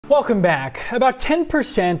Welcome back. About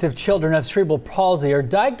 10% of children have cerebral palsy are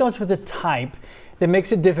diagnosed with a type that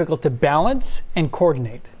makes it difficult to balance and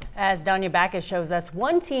coordinate. As Danya Backus shows us,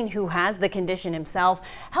 one teen who has the condition himself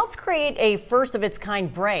helped create a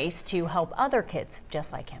first-of-its-kind brace to help other kids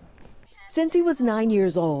just like him. Since he was 9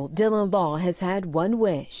 years old, Dylan Law has had one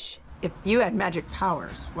wish. If you had magic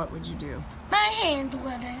powers, what would you do? My hand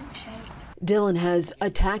wouldn't shake. Dylan has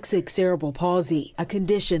ataxic cerebral palsy, a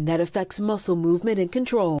condition that affects muscle movement and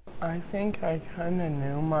control. I think I kind of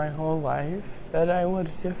knew my whole life that I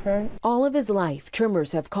was different. All of his life,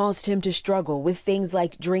 tremors have caused him to struggle with things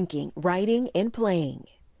like drinking, writing, and playing.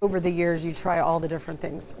 Over the years, you try all the different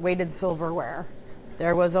things. Weighted silverware.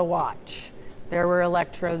 There was a watch. There were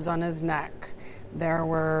electrodes on his neck. There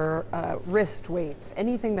were wrist weights,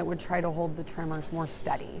 anything that would try to hold the tremors more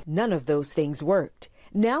steady. None of those things worked.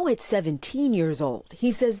 Now at 17 years old,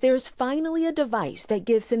 he says there's finally a device that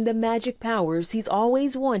gives him the magic powers he's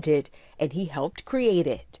always wanted, and he helped create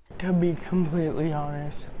it. To be completely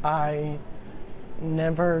honest, I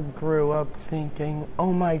never grew up thinking,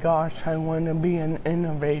 oh my gosh, I want to be an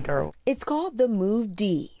innovator. It's called the Move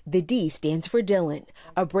D. The D stands for Dylan,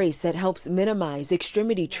 a brace that helps minimize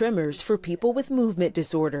extremity tremors for people with movement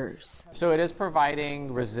disorders. So it is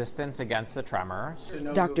providing resistance against the tremors.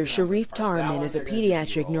 Dr. Sharif Tarman is a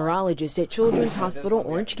pediatric neurologist at Children's Hospital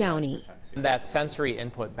Orange County. That sensory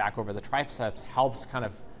input back over the triceps helps kind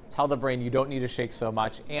of tell the brain you don't need to shake so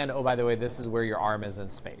much, and oh, by the way, this is where your arm is in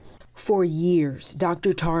space. For years,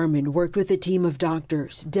 Dr. Tarman worked with a team of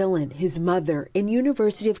doctors, Dylan, his mother, and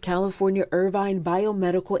University of California Irvine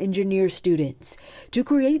biomedical engineer students to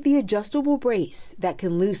create the adjustable brace that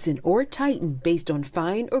can loosen or tighten based on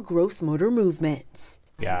fine or gross motor movements.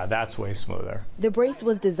 Yeah, that's way smoother. The brace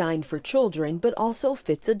was designed for children, but also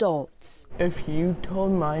fits adults. If you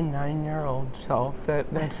told my 9-year-old self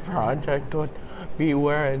that this project would be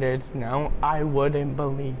where it is now, I wouldn't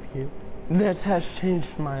believe you. This has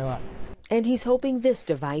changed my life. And he's hoping this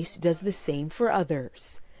device does the same for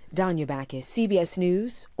others. Danya Backus, CBS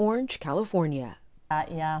News, Orange, California.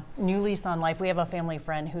 Yeah, new lease on life. We have a family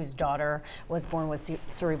friend whose daughter was born with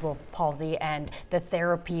cerebral palsy, and the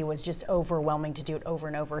therapy was just overwhelming to do it over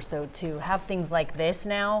and over. So to have things like this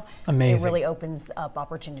now, amazing. It really opens up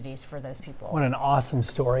opportunities for those people. What an awesome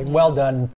story. Well done.